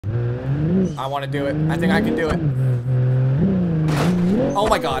I want to do it. I think I can do it. Oh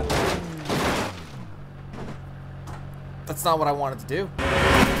my god. That's not what I wanted to do.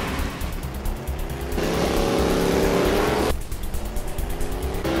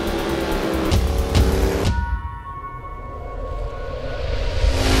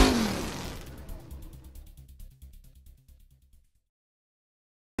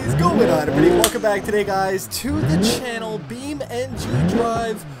 What's going on, everybody? Welcome back today, guys, to the channel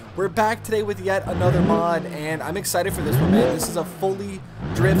beamNG.drive. We're back today with yet another mod, and I'm excited for this one, man. This is a fully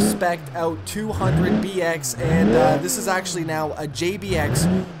drift spec'd out 200BX, and this is actually now a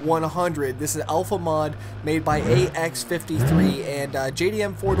JBX100. This is an alpha mod made by AX53 and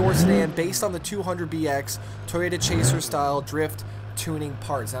JDM 4-door sedan based on the 200BX Toyota Chaser style drift tuning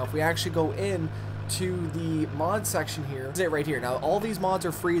parts. Now, if we actually go in to the mod section here, this is it right here. Now, all these mods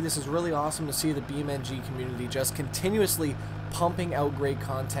are free. This is really awesome to see the beamNG community just continuously pumping out great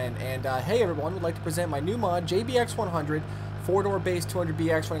content. And hey everyone, would like to present my new mod, JBX100, 4-door base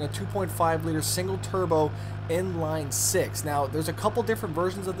 200BX running a 2.5 liter single turbo inline 6. Now, there's a couple different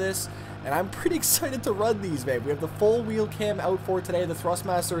versions of this, and I'm pretty excited to run these, man. We have the full wheel cam out for today, the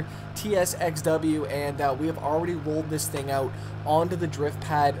Thrustmaster TSXW, and we have already rolled this thing out onto the drift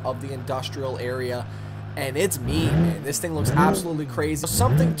pad of the industrial area. And it's mean, man. This thing looks absolutely crazy.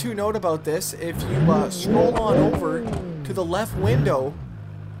 Something to note about this, if you scroll on over to the left window,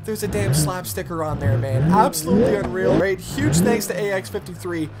 there's a damn slap sticker on there, man. Absolutely unreal. Right, huge thanks to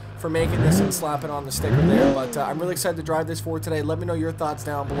AX53 for making this and slapping on the sticker there. But I'm really excited to drive this for today. Let me know your thoughts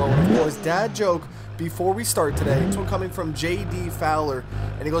down below. And of course, dad joke before we start today. This one coming from JD Fowler.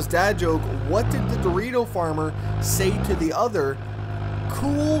 And he goes, dad joke, what did the Dorito farmer say to the other?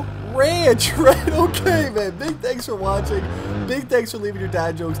 Cool ranch, right? Okay, man. Big thanks for watching. Big thanks for leaving your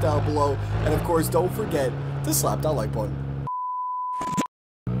dad jokes down below. And of course, don't forget to slap that like button.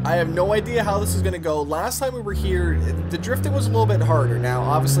 I have no idea how this is going to go. Last time we were here, the drifting was a little bit harder. Now,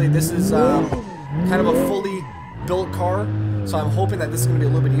 obviously, this is kind of a fully built car, so I'm hoping that this is going to be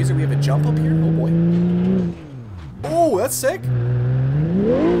a little bit easier. We have a jump up here. Oh, boy. Oh, that's sick. I'm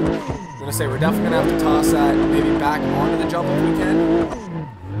going to say we're definitely going to have to toss that maybe back onto the jump if we can.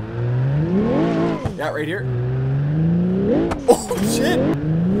 Yeah, right here. Oh, shit.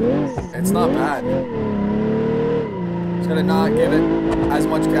 It's not bad. Just got to not give it as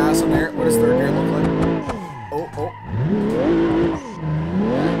much gas on there. What does third gear look like? Oh, oh.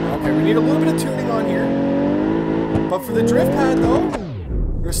 Okay, we need a little bit of tuning on here. But for the drift pad, though, we're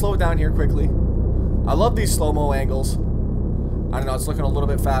going to slow it down here quickly. I love these slow-mo angles. I don't know, it's looking a little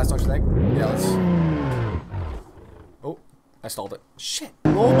bit fast, don't you think? Yeah, let's... Oh, I stalled it. Shit. A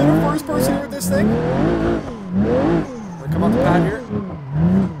little bit of first person here with this thing. We're going to come off the pad here.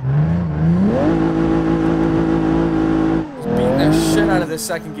 Shit out of this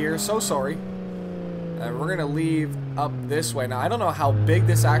second gear, so sorry. And we're gonna leave up this way. Now, I don't know how big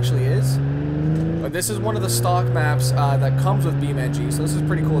this actually is, but this is one of the stock maps that comes with beamNG, so this is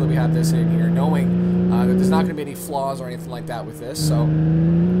pretty cool that we have this in here, knowing that there's not gonna be any flaws or anything like that with this, so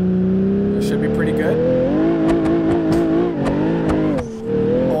it should be pretty good.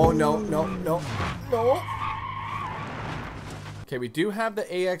 Oh, no, no, no, no. Okay, we do have the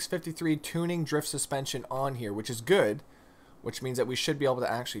AX53 tuning drift suspension on here, which is good, which means that we should be able to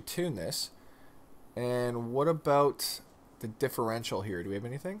actually tune this. And what about the differential here? Do we have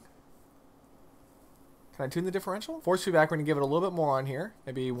anything? Can I tune the differential? Force feedback, we're going to give it a little bit more on here.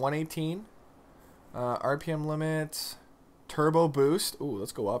 Maybe 118. RPM limit. Turbo boost. Ooh,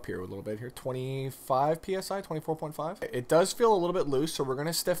 let's go up here a little bit here. 25 PSI, 24.5. It does feel a little bit loose, so we're going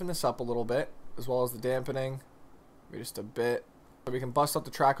to stiffen this up a little bit, as well as the dampening. Maybe just a bit. So we can bust up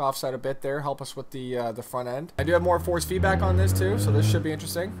the track offset a bit there, help us with the front end. I do have more force feedback on this too, so this should be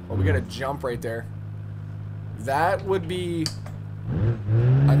interesting. Oh, we got a jump right there. That would be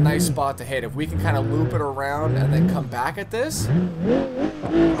a nice spot to hit. If we can kind of loop it around and then come back at this. I'm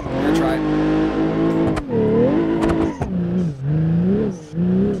gonna try it. I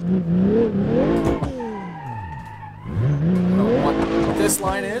don't know what this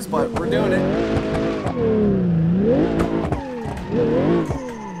line is, but we're doing it.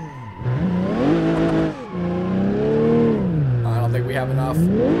 I don't think we have enough.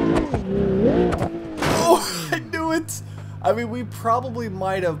 Oh, I knew it! I mean, we probably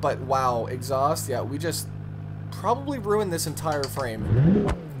might have, but wow, exhaust. Yeah, we just probably ruined this entire frame.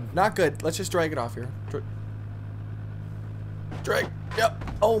 Not good. Let's just drag it off here. Drag. Yep.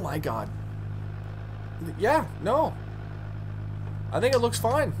 Oh my god. Yeah, no. I think it looks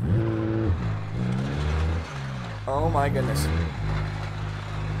fine. Oh my goodness.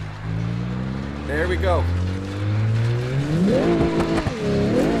 There we go.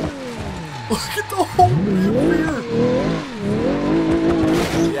 Look at the whole rear.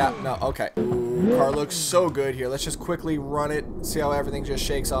 Yeah, no, okay. Ooh, car looks so good here. Let's just quickly run it. See how everything just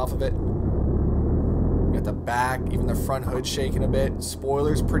shakes off of it. Got the back, even the front hood shaking a bit.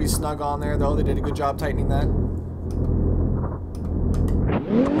 Spoiler's pretty snug on there, though. They did a good job tightening that.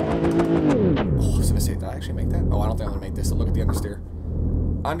 Oh, I was gonna say, did I actually make that? Oh, I don't think I'm gonna make this. So look at the understeer.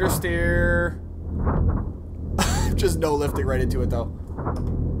 Understeer. Just no lifting right into it, though.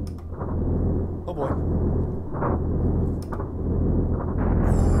 Oh boy.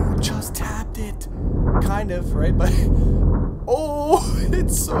 Ooh, just tapped it. Kind of, right? But oh,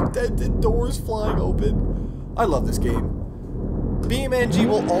 it's so dented. Doors flying open. I love this game. beamNG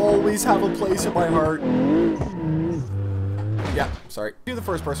will always have a place in my heart. Yeah, sorry. Do the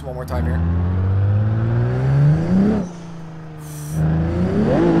first person one more time here.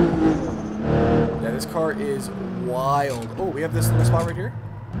 Yeah, this car is wild. Oh, we have this little spot right here.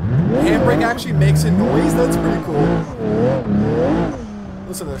 Handbrake actually makes a noise. That's pretty cool.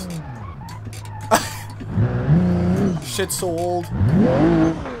 Listen to this. Shit's so old.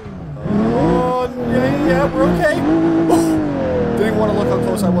 Oh, yeah, we're okay. Oh, didn't want to look how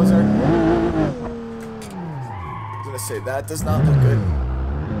close I was there. I was gonna say, that does not look good.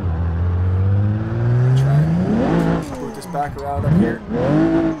 Try and move this back around up here.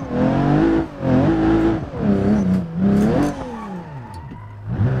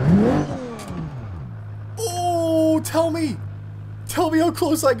 Tell me how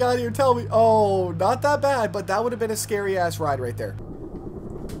close I got here. Tell me. Oh, not that bad, but that would have been a scary ass ride right there.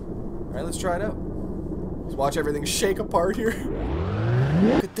 All right, let's try it out. Let's watch everything shake apart here.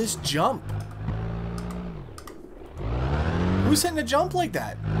 Look at this jump. Who's hitting a jump like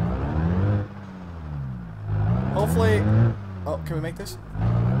that? Hopefully. Oh, can we make this?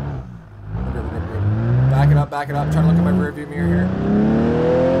 We're good, we're good, we're good. Back it up, back it up. Trying to look at my rear view mirror here.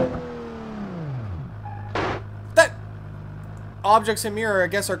 Objects in mirror, I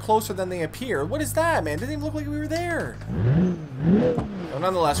guess, are closer than they appear. What is that, man? It didn't even look like we were there. Well,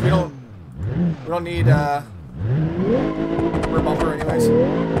 nonetheless, we don't need rear bumper anyways.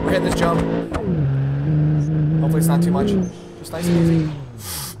 We're hitting this jump. Hopefully it's not too much. Just nice and easy.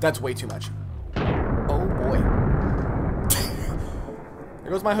 That's way too much. Oh boy.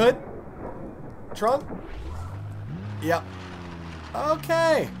 There goes my hood. Trunk. Yep.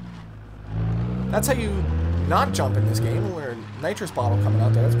 Okay. That's how you not jump in this game. We're a nitrous bottle coming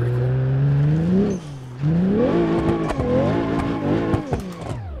out there. That's pretty cool.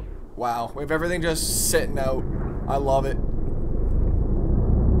 Wow, we have everything just sitting out. I love it.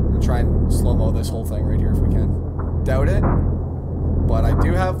 I'm gonna try and slow-mo this whole thing right here if we can. Doubt it, but I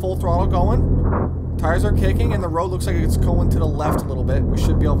do have full throttle going. Tires are kicking, and the road looks like it's going to the left a little bit. We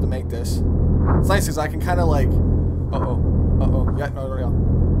should be able to make this. It's nice because I can kind of like, yeah, no,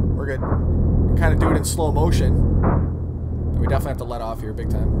 we're good. Kind of do it in slow motion. We definitely have to let off here big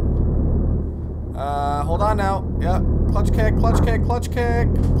time. Hold on now. Yep. Clutch kick, clutch kick, clutch kick,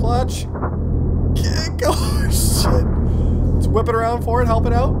 clutch kick. Oh shit. Let's whip it around for it, help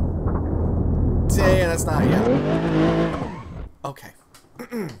it out. Dang, that's not yet. Okay.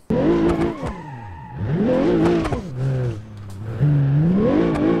 Here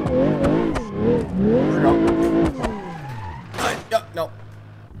we go. Yep, no.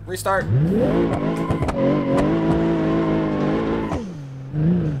 Restart.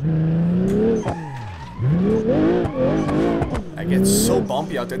 It gets so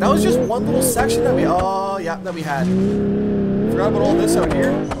bumpy out there. That was just one little section that we had. Forgot about all this out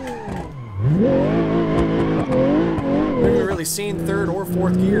here. We haven't really seen third or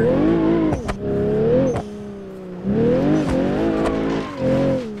fourth gear.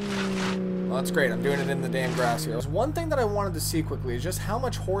 Well, that's great. I'm doing it in the damn grass here. There's one thing that I wanted to see quickly is just how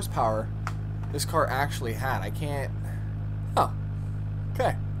much horsepower this car actually had. I can't... Oh.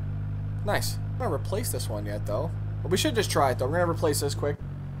 Okay. Nice. I'm going to replace this one yet, though. But we should just try it, though. We're going to replace this quick.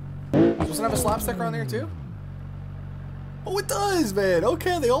 Does it have a slap sticker on there, too? Oh, it does, man.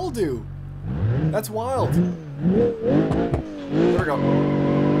 Okay, they all do. That's wild. There we go.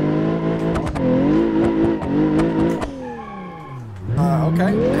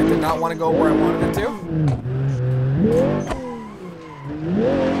 Okay. It did not want to go where I wanted it to.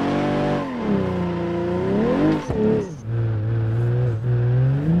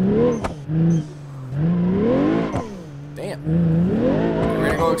 Damn. We're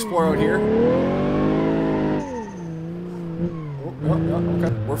gonna go explore out here. Oh, no,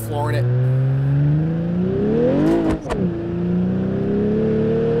 okay. We're flooring it.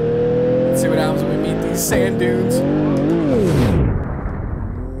 Let's see what happens when we meet these sand dunes.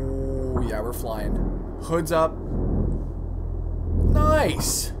 Oh, yeah, we're flying. Hood's up.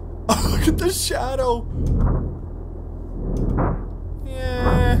 Nice. Oh, look at the shadow.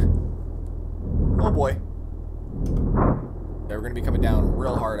 Yeah. Oh boy. Yeah, we're gonna be coming down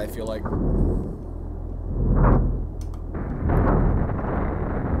real hard, I feel like.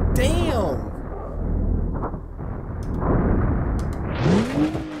 Damn!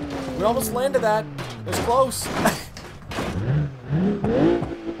 We almost landed that. It was close.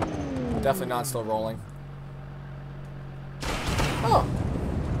 Definitely not still rolling. Oh.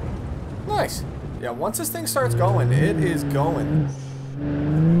 Nice. Yeah, once this thing starts going, it is going.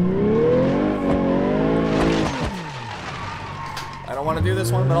 I don't want to do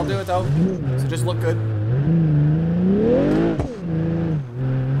this one, but I'll do it though. So just look good.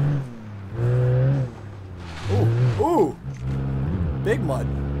 Ooh, ooh. Big mud.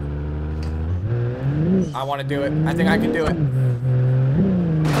 I want to do it. I think I can do it.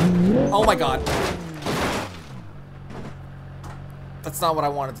 Oh my god. That's not what I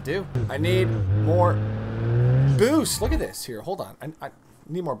wanted to do. I need more boost. Look at this. Here, hold on. I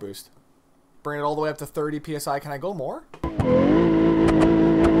need more boost. Bring it all the way up to 30 PSI. Can I go more?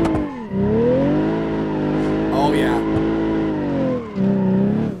 Oh, yeah.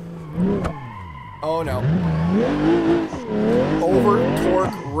 Oh, no. Over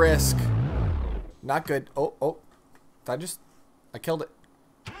torque risk. Not good. Oh, oh. I killed it.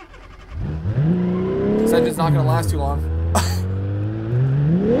 This engine's not going to last too long.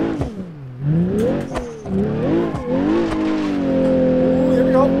 Ooh, there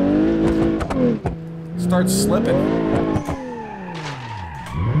we go. Starts slipping.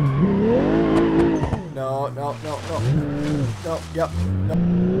 No, no, no, no. No, yep. No.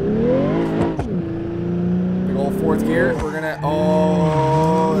 Big old fourth gear. We're gonna.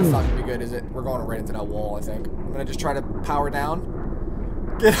 Oh, that's not gonna be good, is it? We're going right into that wall, I think. I'm gonna just try to power down.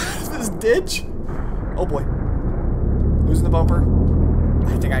 Get out of this ditch. Oh boy. Losing the bumper.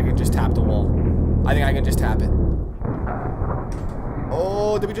 I think I can just tap the wall. I think I can just tap it.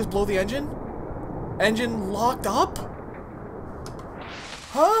 Oh, did we just blow the engine? Engine locked up?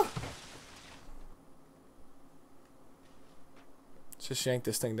 Huh? Let's just yank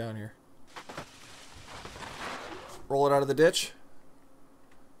this thing down here. Roll it out of the ditch.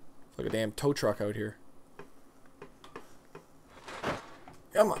 It's like a damn tow truck out here.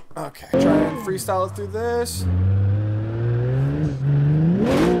 Come on. Okay. Try and freestyle it through this.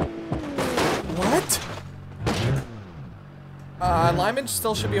 What? Alignment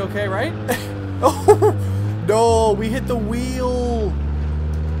still should be okay, right? Oh, no, we hit the wheel.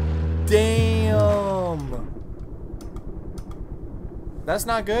 Damn. That's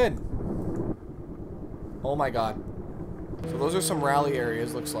not good. Oh my god. So those are some rally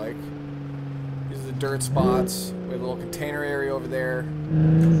areas, looks like. These are the dirt spots. We have a little container area over there.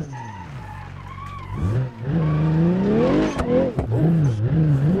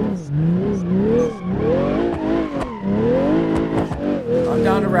 I'm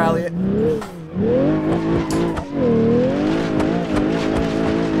down to rally it.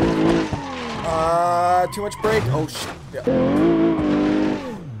 Too much brake. Oh shit. Yeah.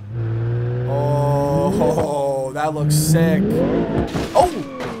 Oh, that looks sick. Oh,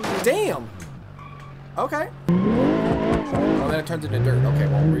 damn. Okay. Oh, then it turns into dirt. Okay,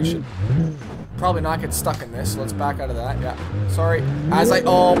 well, we should probably not get stuck in this. So let's back out of that. Yeah. Sorry.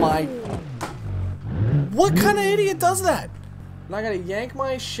 Oh my. What kind of idiot does that? And I gotta yank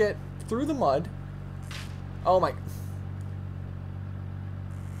my shit through the mud. Oh my.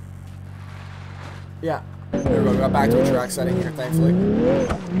 Yeah. There we go. Got back to a track setting here, thankfully.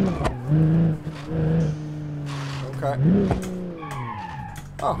 Okay.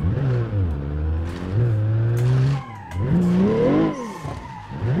 Oh.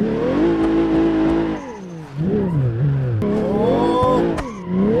 Oh.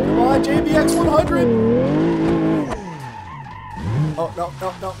 Come on, JBX100. Oh, no, no,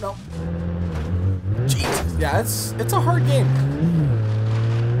 no, no. Jesus. Yeah, it's a hard game.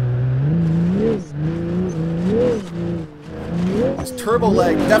 This turbo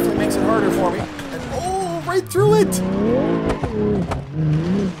leg definitely makes it harder for me. And, oh, right through it!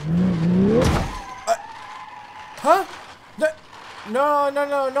 Huh? No, no,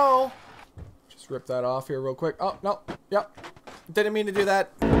 no, no. Just rip that off here real quick. Oh, no. Yep. Didn't mean to do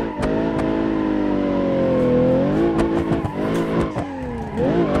that.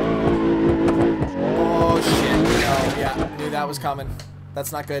 Oh, shit. Oh, yeah. Knew that was coming.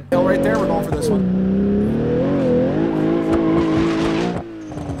 That's not good. Hill right there. We're going for this one.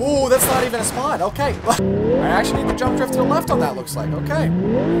 Ooh, that's not even a spot. Okay. I actually need to jump drift to the left on that, looks like. Okay.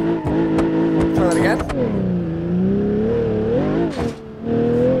 Try that again.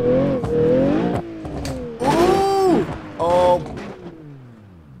 Ooh! Oh.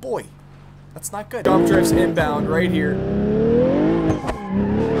 boy. That's not good. Jump drifts inbound right here.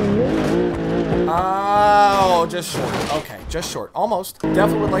 Oh, just short. Okay, just short. Almost.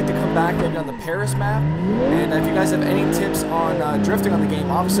 Definitely would like to come back maybe on the Paris map. And if you guys have any tips on drifting on the game,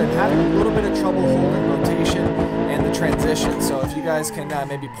 obviously I'm having a little bit of trouble holding rotation and the transition. So if you guys can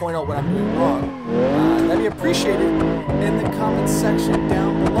maybe point out what I'm doing wrong, that'd be appreciated in the comments section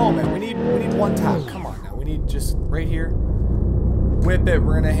down below, man. We need one tap. Come on now. We need just right here. Whip it.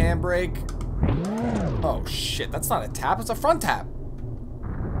 We're gonna handbrake. Oh shit, that's not a tap, it's a front tap.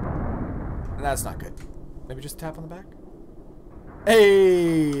 And that's not good. Maybe just a tap on the back?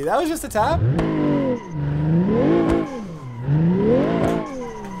 Hey, that was just a tap?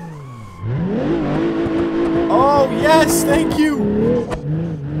 Oh yes, thank you!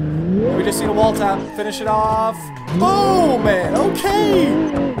 We just need a wall tap, finish it off. Boom, man,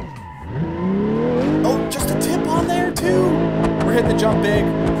 okay! Oh, just a tip on there too! We're hitting the jump big.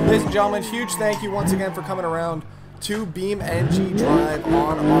 Ladies and gentlemen, huge thank you once again for coming around to beamNG.drive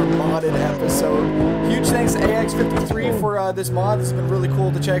on our modded episode. Huge thanks to AX53 for this mod. It's been really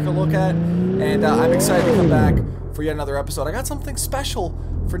cool to check a look at, and I'm excited to come back for yet another episode. I got something special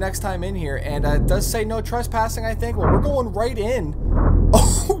for next time in here, and it does say no trespassing, I think. Well, we're going right in.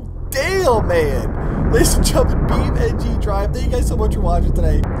 Oh, damn, man. Ladies and gentlemen, beamNG.drive. Thank you guys so much for watching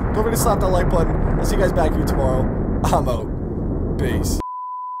today. Don't forget to slap that like button. I'll see you guys back here tomorrow. I'm out. Peace.